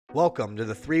Welcome to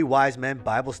the Three Wise Men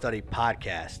Bible Study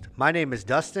Podcast. My name is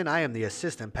Dustin. I am the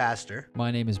assistant pastor.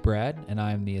 My name is Brad, and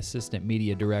I am the assistant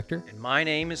media director. And my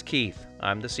name is Keith.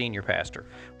 I'm the senior pastor.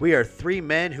 We are three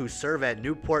men who serve at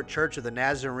Newport Church of the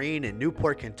Nazarene in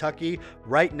Newport, Kentucky,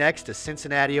 right next to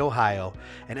Cincinnati, Ohio.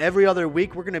 And every other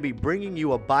week, we're going to be bringing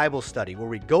you a Bible study where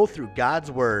we go through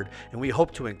God's Word, and we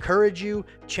hope to encourage you,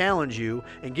 challenge you,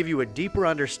 and give you a deeper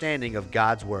understanding of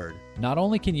God's Word. Not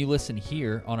only can you listen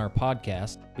here on our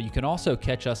podcast, but you can also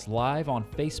catch us live on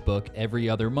Facebook every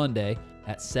other Monday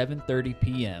at 7:30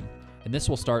 p.m. And this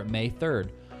will start May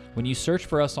 3rd. When you search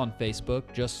for us on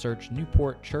Facebook, just search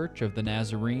Newport Church of the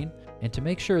Nazarene. And to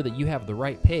make sure that you have the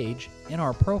right page, in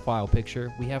our profile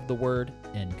picture, we have the word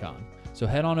NCON. So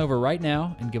head on over right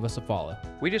now and give us a follow.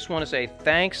 We just want to say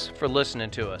thanks for listening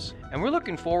to us, and we're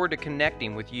looking forward to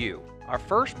connecting with you. Our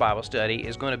first Bible study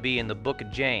is going to be in the book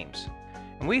of James,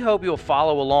 and we hope you'll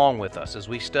follow along with us as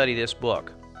we study this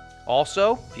book.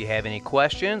 Also, if you have any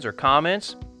questions or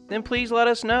comments, then please let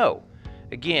us know.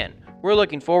 Again, we're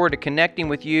looking forward to connecting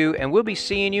with you, and we'll be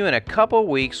seeing you in a couple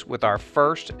weeks with our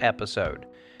first episode.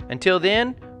 Until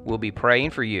then, we'll be praying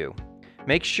for you.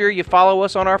 Make sure you follow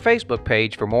us on our Facebook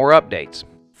page for more updates.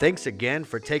 Thanks again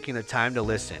for taking the time to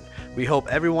listen. We hope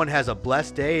everyone has a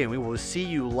blessed day, and we will see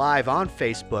you live on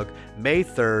Facebook May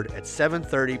 3rd at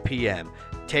 7:30 p.m.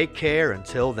 Take care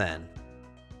until then.